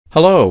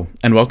Hello,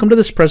 and welcome to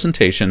this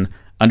presentation,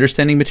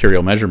 Understanding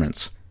Material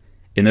Measurements.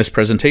 In this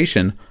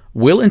presentation,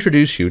 we'll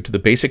introduce you to the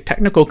basic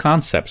technical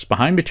concepts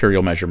behind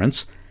material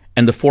measurements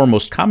and the four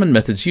most common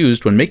methods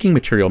used when making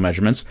material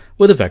measurements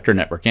with a vector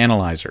network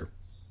analyzer.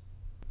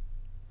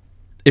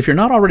 If you're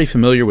not already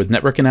familiar with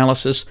network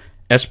analysis,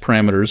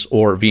 S-parameters,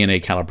 or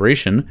VNA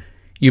calibration,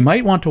 you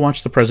might want to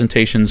watch the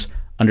presentations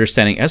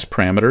Understanding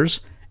S-parameters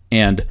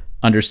and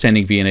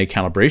Understanding VNA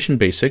calibration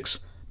basics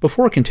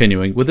before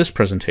continuing with this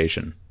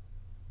presentation.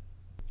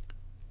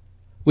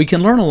 We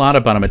can learn a lot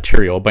about a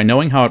material by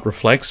knowing how it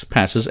reflects,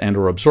 passes,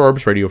 and/or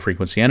absorbs radio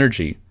frequency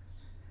energy.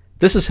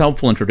 This is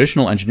helpful in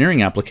traditional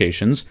engineering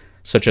applications,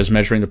 such as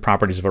measuring the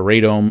properties of a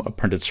radome, a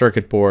printed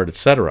circuit board,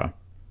 etc.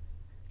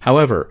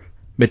 However,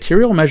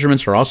 material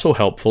measurements are also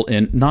helpful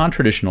in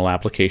non-traditional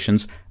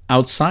applications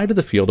outside of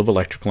the field of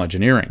electrical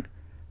engineering.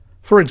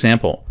 For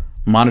example,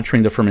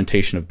 monitoring the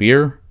fermentation of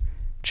beer,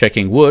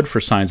 checking wood for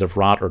signs of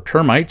rot or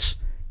termites,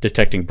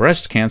 detecting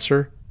breast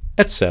cancer,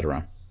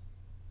 etc.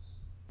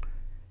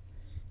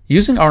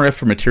 Using RF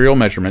for material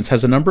measurements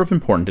has a number of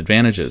important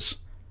advantages.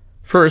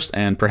 First,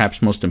 and perhaps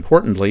most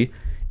importantly,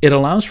 it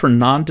allows for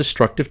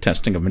non-destructive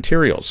testing of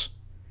materials.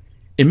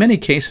 In many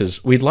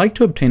cases, we'd like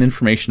to obtain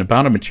information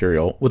about a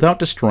material without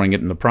destroying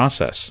it in the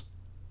process.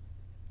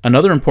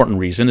 Another important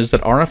reason is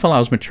that RF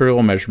allows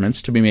material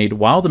measurements to be made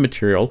while the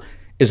material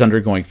is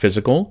undergoing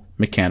physical,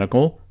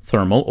 mechanical,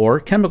 thermal, or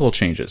chemical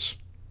changes.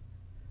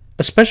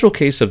 A special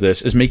case of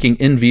this is making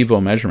in vivo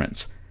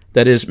measurements,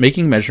 that is,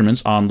 making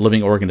measurements on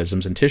living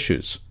organisms and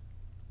tissues.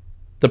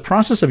 The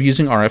process of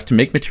using RF to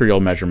make material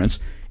measurements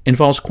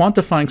involves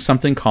quantifying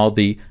something called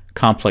the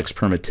complex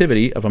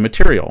permittivity of a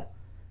material.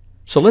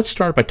 So let's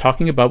start by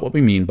talking about what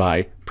we mean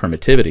by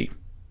permittivity.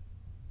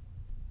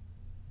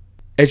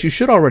 As you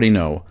should already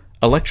know,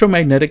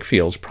 electromagnetic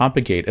fields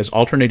propagate as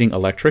alternating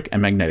electric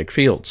and magnetic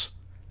fields.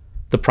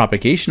 The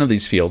propagation of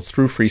these fields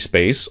through free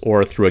space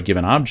or through a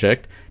given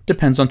object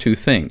depends on two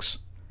things: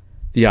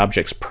 the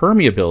object's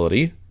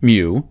permeability,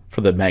 mu,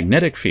 for the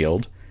magnetic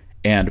field,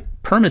 and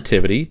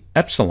permittivity,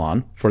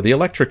 epsilon, for the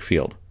electric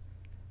field.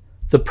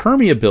 The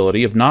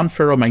permeability of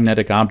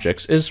non-ferromagnetic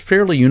objects is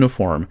fairly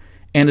uniform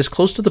and is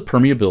close to the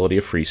permeability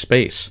of free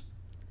space.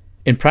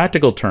 In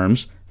practical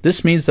terms,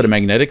 this means that a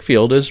magnetic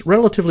field is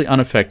relatively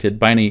unaffected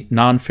by any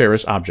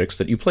non-ferrous objects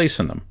that you place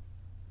in them.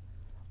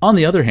 On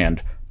the other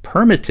hand,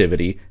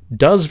 permittivity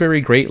does vary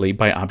greatly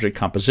by object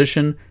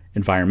composition,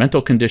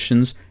 environmental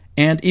conditions,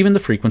 and even the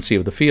frequency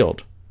of the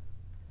field.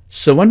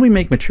 So when we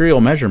make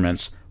material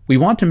measurements, we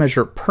want to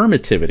measure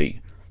permittivity,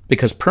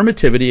 because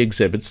permittivity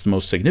exhibits the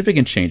most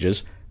significant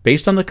changes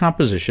based on the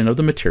composition of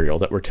the material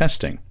that we're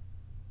testing.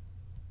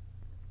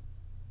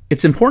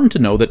 It's important to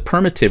know that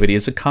permittivity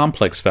is a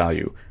complex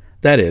value.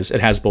 That is,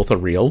 it has both a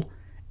real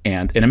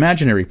and an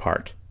imaginary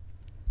part.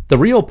 The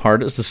real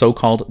part is the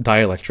so-called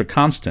dielectric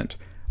constant,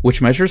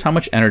 which measures how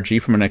much energy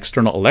from an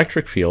external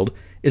electric field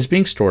is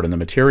being stored in the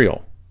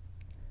material.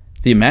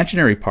 The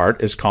imaginary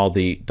part is called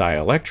the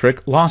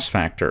dielectric loss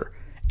factor,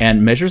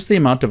 and measures the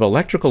amount of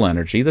electrical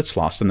energy that's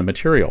lost in the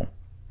material.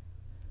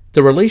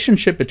 The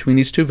relationship between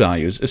these two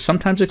values is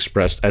sometimes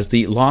expressed as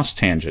the loss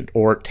tangent,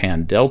 or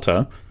tan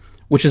delta,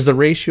 which is the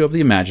ratio of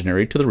the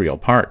imaginary to the real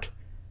part.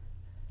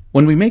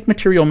 When we make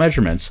material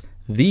measurements,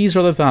 these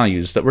are the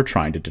values that we're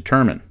trying to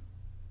determine.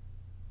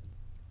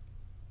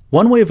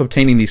 One way of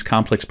obtaining these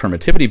complex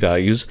permittivity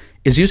values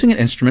is using an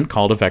instrument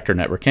called a vector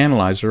network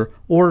analyzer,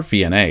 or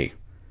VNA.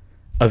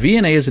 A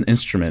VNA is an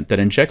instrument that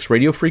injects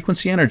radio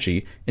frequency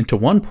energy into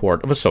one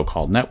port of a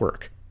so-called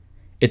network.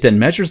 It then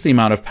measures the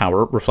amount of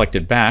power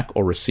reflected back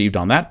or received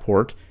on that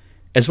port,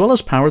 as well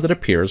as power that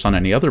appears on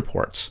any other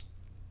ports.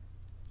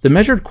 The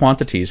measured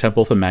quantities have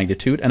both a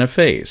magnitude and a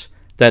phase,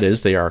 that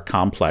is, they are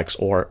complex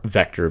or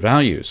vector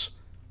values.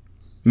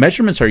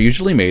 Measurements are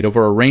usually made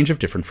over a range of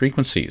different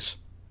frequencies.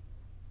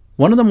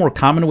 One of the more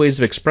common ways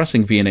of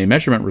expressing VNA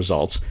measurement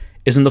results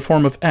is in the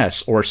form of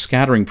S, or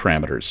scattering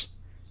parameters.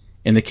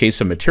 In the case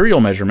of material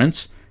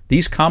measurements,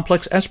 these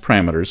complex S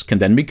parameters can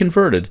then be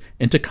converted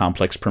into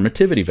complex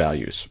permittivity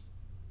values.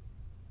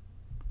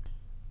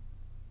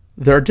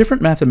 There are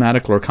different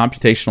mathematical or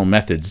computational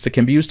methods that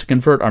can be used to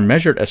convert our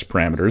measured S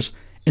parameters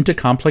into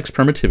complex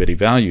permittivity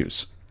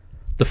values.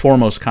 The four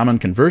most common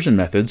conversion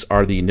methods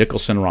are the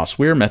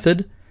Nicholson-Ross-Weir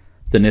method,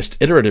 the NIST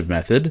iterative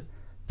method,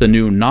 the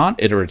new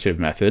non-iterative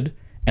method,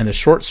 and the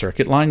short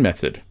circuit line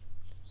method.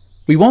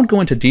 We won't go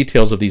into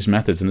details of these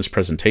methods in this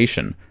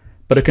presentation,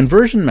 but a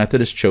conversion method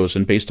is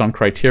chosen based on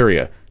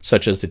criteria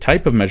such as the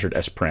type of measured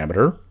S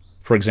parameter,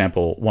 for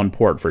example, one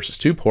port versus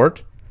two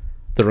port,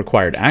 the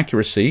required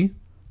accuracy,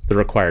 the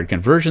required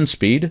conversion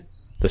speed,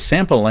 the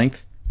sample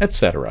length,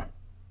 etc.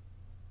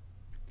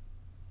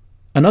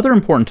 Another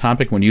important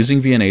topic when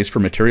using VNAs for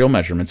material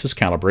measurements is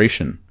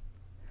calibration.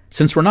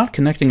 Since we're not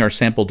connecting our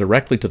sample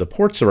directly to the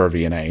ports of our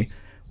VNA,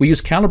 we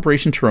use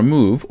calibration to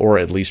remove, or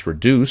at least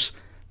reduce,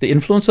 the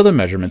influence of the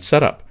measurement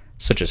setup,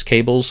 such as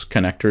cables,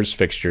 connectors,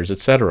 fixtures,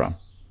 etc.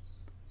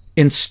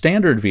 In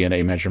standard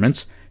VNA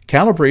measurements,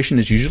 calibration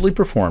is usually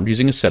performed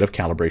using a set of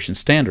calibration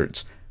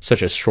standards,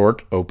 such as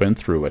short, open,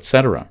 through,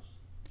 etc.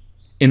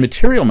 In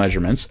material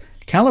measurements,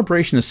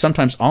 calibration is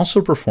sometimes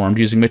also performed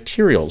using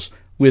materials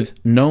with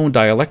known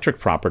dielectric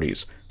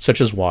properties,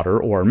 such as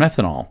water or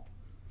methanol.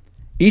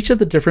 Each of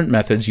the different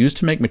methods used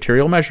to make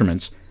material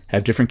measurements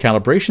have different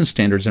calibration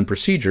standards and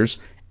procedures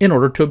in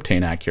order to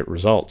obtain accurate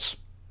results.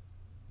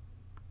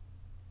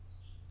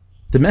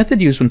 The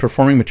method used when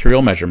performing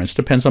material measurements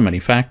depends on many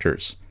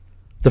factors.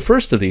 The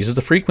first of these is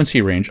the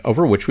frequency range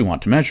over which we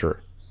want to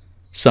measure.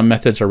 Some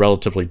methods are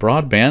relatively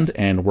broadband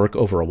and work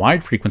over a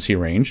wide frequency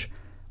range.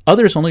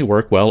 Others only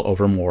work well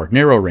over more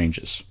narrow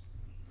ranges.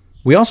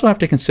 We also have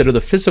to consider the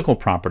physical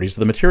properties of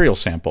the material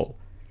sample.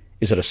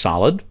 Is it a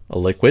solid, a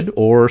liquid,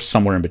 or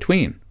somewhere in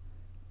between?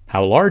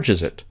 How large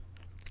is it?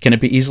 Can it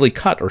be easily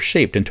cut or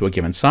shaped into a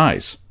given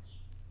size?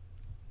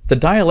 The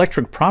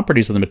dielectric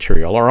properties of the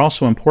material are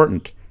also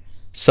important.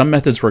 Some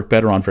methods work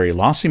better on very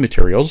lossy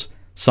materials,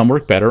 some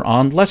work better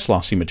on less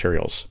lossy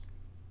materials.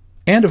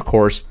 And of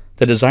course,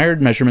 the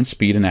desired measurement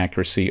speed and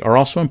accuracy are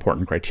also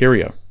important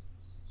criteria.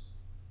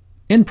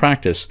 In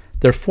practice,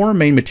 there are four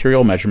main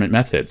material measurement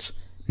methods,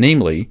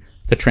 namely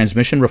the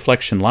transmission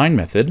reflection line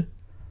method,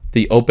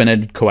 the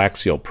open-ended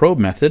coaxial probe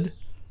method,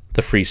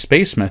 the free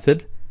space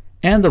method,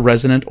 and the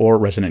resonant or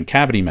resonant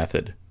cavity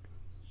method.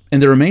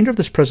 In the remainder of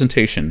this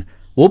presentation,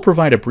 we'll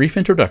provide a brief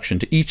introduction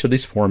to each of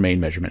these four main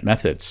measurement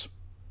methods.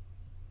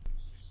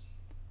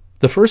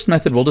 The first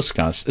method we'll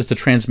discuss is the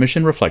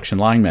transmission reflection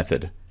line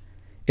method.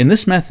 In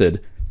this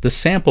method, the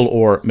sample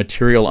or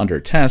material under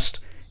test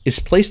is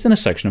placed in a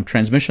section of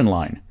transmission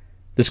line.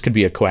 This could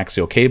be a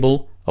coaxial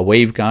cable, a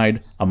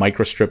waveguide, a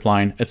microstrip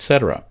line,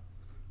 etc.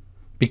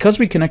 Because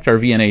we connect our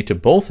VNA to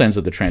both ends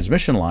of the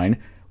transmission line,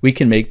 we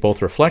can make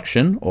both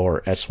reflection,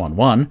 or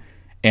S11,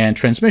 and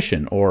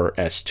transmission, or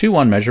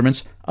S21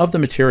 measurements of the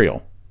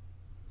material.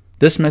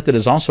 This method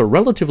is also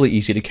relatively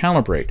easy to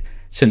calibrate,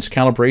 since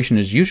calibration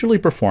is usually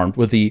performed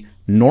with the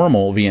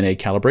normal VNA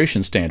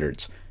calibration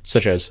standards,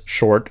 such as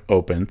short,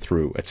 open,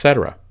 through,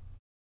 etc.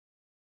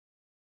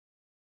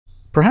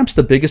 Perhaps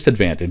the biggest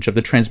advantage of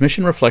the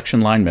transmission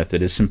reflection line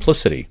method is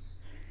simplicity.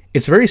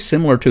 It's very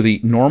similar to the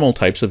normal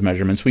types of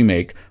measurements we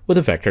make with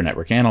a vector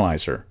network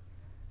analyzer.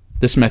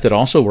 This method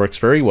also works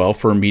very well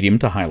for medium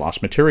to high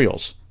loss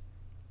materials.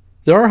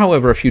 There are,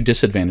 however, a few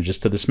disadvantages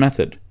to this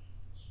method.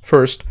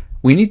 First,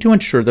 we need to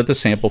ensure that the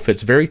sample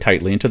fits very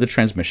tightly into the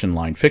transmission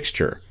line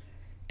fixture.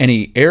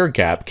 Any air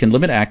gap can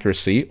limit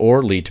accuracy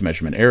or lead to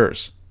measurement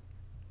errors.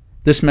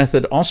 This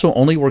method also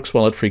only works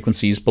well at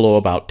frequencies below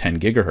about 10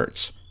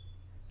 GHz.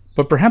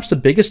 But perhaps the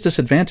biggest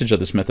disadvantage of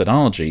this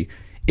methodology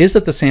is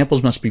that the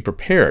samples must be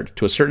prepared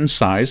to a certain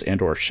size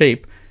and/or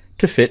shape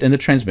to fit in the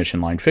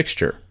transmission line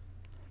fixture.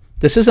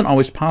 This isn't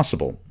always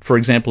possible, for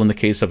example in the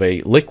case of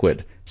a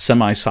liquid,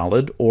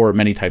 semi-solid, or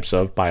many types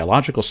of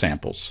biological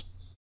samples.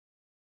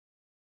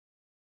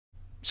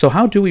 So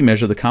how do we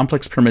measure the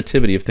complex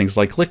permittivity of things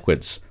like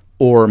liquids,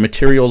 or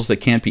materials that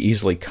can't be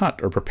easily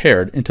cut or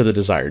prepared into the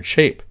desired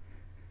shape?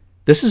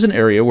 This is an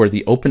area where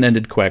the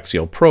open-ended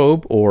coaxial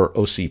probe, or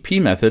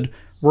OCP method,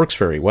 works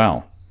very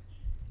well.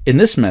 In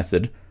this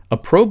method, a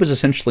probe is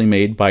essentially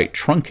made by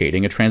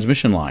truncating a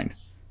transmission line.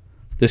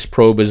 This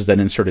probe is then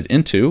inserted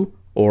into,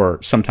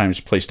 or sometimes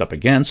placed up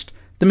against,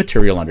 the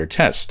material under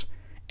test,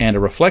 and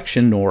a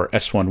reflection or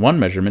S11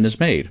 measurement is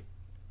made.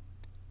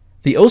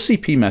 The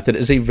OCP method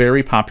is a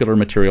very popular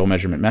material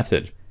measurement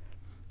method.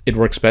 It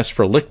works best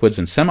for liquids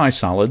and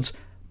semi-solids,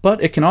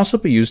 but it can also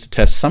be used to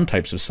test some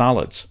types of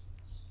solids.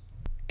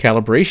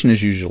 Calibration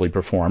is usually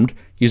performed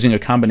using a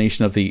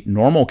combination of the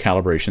normal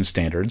calibration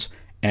standards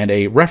and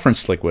a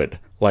reference liquid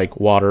like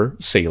water,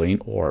 saline,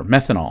 or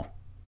methanol.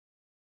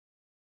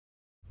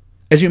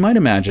 As you might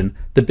imagine,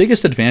 the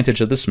biggest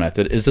advantage of this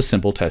method is the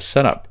simple test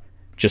setup.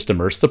 Just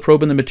immerse the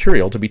probe in the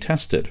material to be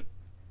tested.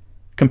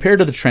 Compared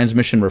to the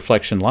transmission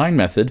reflection line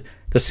method,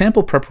 the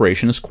sample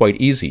preparation is quite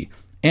easy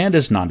and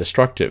is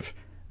non-destructive.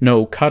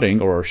 No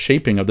cutting or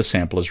shaping of the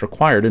sample is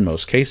required in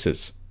most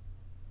cases.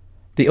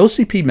 The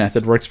OCP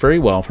method works very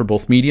well for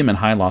both medium and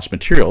high loss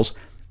materials,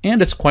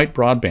 and it's quite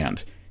broadband.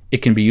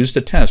 It can be used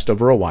to test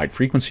over a wide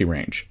frequency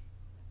range.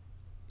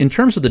 In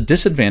terms of the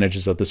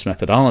disadvantages of this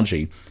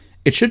methodology,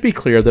 it should be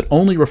clear that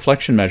only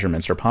reflection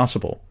measurements are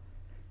possible.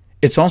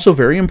 It's also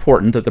very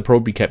important that the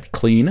probe be kept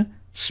clean,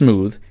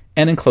 smooth,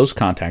 and in close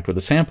contact with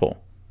the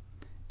sample.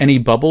 Any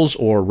bubbles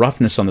or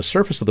roughness on the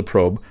surface of the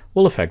probe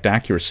will affect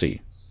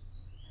accuracy.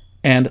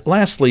 And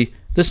lastly,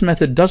 this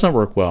method doesn't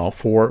work well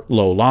for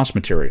low-loss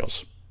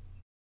materials.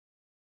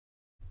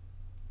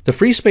 The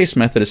free space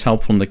method is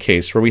helpful in the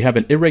case where we have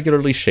an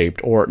irregularly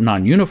shaped or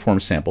non-uniform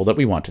sample that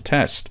we want to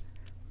test.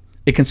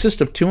 It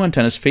consists of two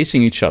antennas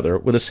facing each other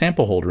with a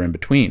sample holder in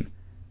between.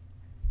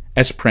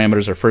 S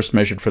parameters are first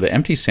measured for the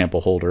empty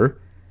sample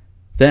holder,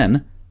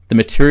 then the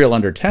material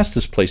under test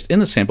is placed in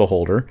the sample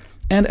holder,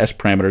 and S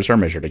parameters are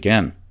measured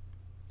again.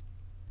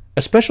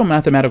 A special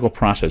mathematical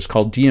process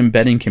called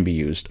de-embedding can be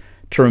used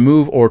to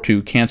remove or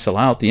to cancel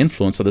out the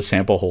influence of the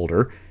sample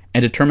holder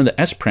and determine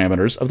the S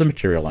parameters of the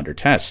material under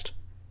test.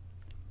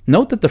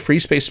 Note that the free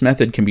space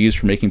method can be used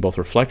for making both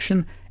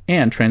reflection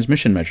and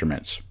transmission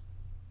measurements.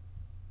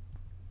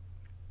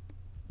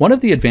 One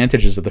of the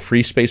advantages of the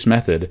free space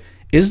method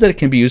is that it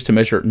can be used to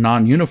measure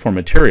non-uniform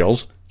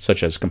materials,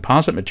 such as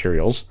composite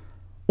materials,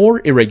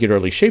 or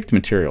irregularly shaped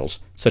materials,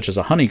 such as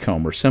a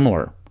honeycomb or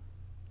similar.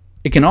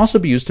 It can also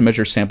be used to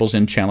measure samples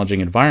in challenging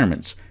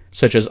environments,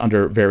 such as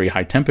under very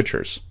high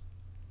temperatures.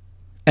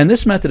 And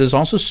this method is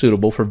also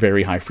suitable for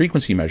very high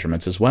frequency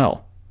measurements as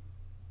well.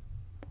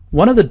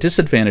 One of the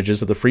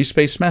disadvantages of the free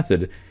space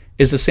method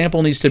is the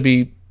sample needs to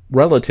be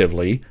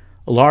relatively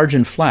large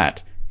and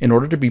flat in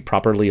order to be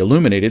properly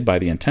illuminated by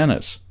the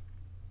antennas.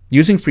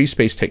 Using free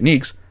space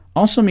techniques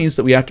also means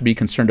that we have to be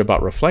concerned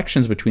about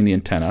reflections between the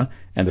antenna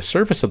and the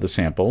surface of the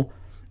sample,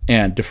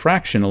 and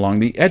diffraction along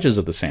the edges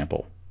of the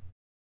sample.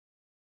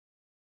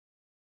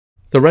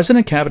 The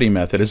resonant cavity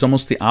method is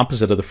almost the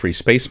opposite of the free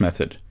space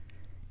method.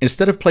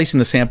 Instead of placing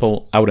the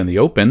sample out in the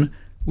open,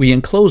 we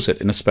enclose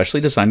it in a specially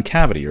designed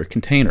cavity or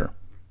container.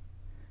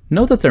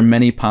 Note that there are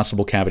many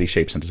possible cavity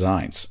shapes and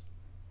designs.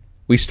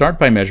 We start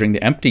by measuring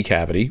the empty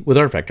cavity with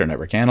our vector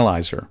network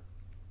analyzer.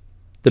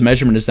 The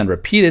measurement is then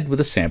repeated with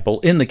a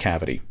sample in the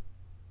cavity.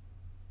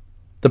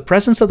 The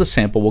presence of the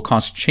sample will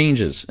cause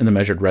changes in the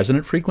measured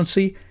resonant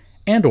frequency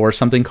and/or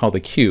something called the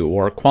Q,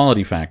 or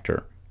quality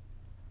factor.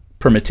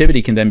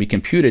 Permittivity can then be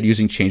computed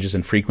using changes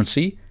in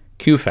frequency,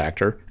 Q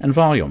factor, and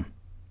volume.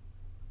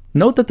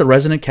 Note that the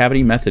resonant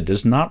cavity method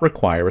does not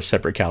require a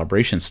separate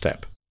calibration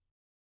step.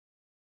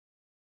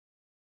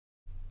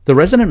 The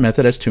resonant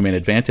method has two main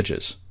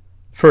advantages.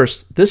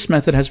 First, this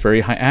method has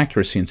very high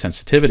accuracy and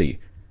sensitivity,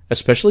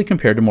 especially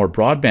compared to more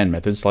broadband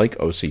methods like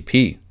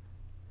OCP.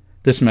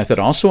 This method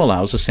also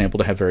allows the sample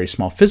to have very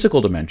small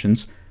physical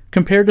dimensions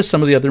compared to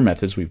some of the other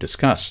methods we've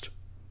discussed.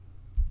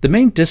 The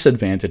main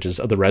disadvantages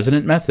of the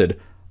resonant method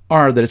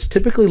are that it's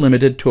typically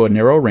limited to a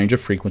narrow range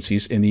of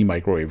frequencies in the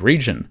microwave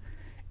region,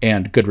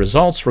 and good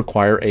results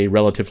require a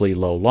relatively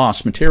low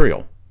loss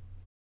material.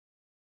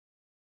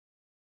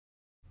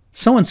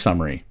 So in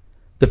summary,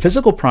 the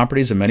physical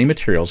properties of many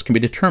materials can be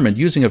determined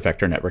using a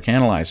vector network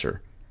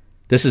analyzer.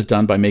 This is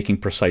done by making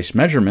precise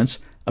measurements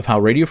of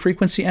how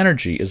radiofrequency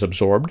energy is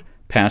absorbed,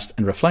 passed,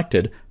 and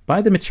reflected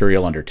by the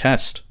material under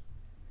test.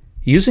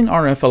 Using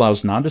RF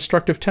allows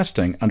non-destructive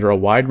testing under a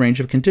wide range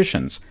of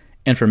conditions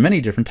and for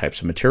many different types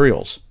of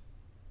materials.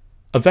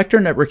 A vector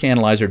network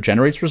analyzer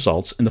generates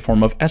results in the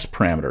form of S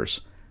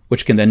parameters,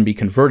 which can then be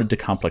converted to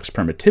complex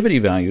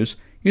permittivity values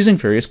using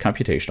various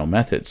computational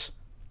methods.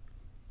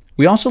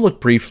 We also look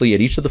briefly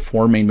at each of the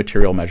four main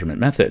material measurement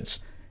methods,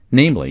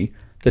 namely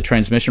the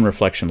transmission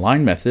reflection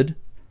line method,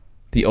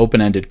 the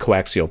open-ended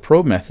coaxial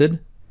probe method,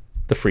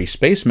 the free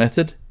space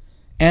method,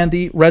 and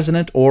the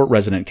resonant or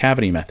resonant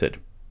cavity method.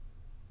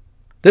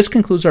 This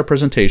concludes our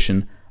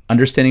presentation,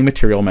 Understanding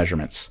Material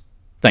Measurements.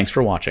 Thanks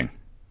for watching.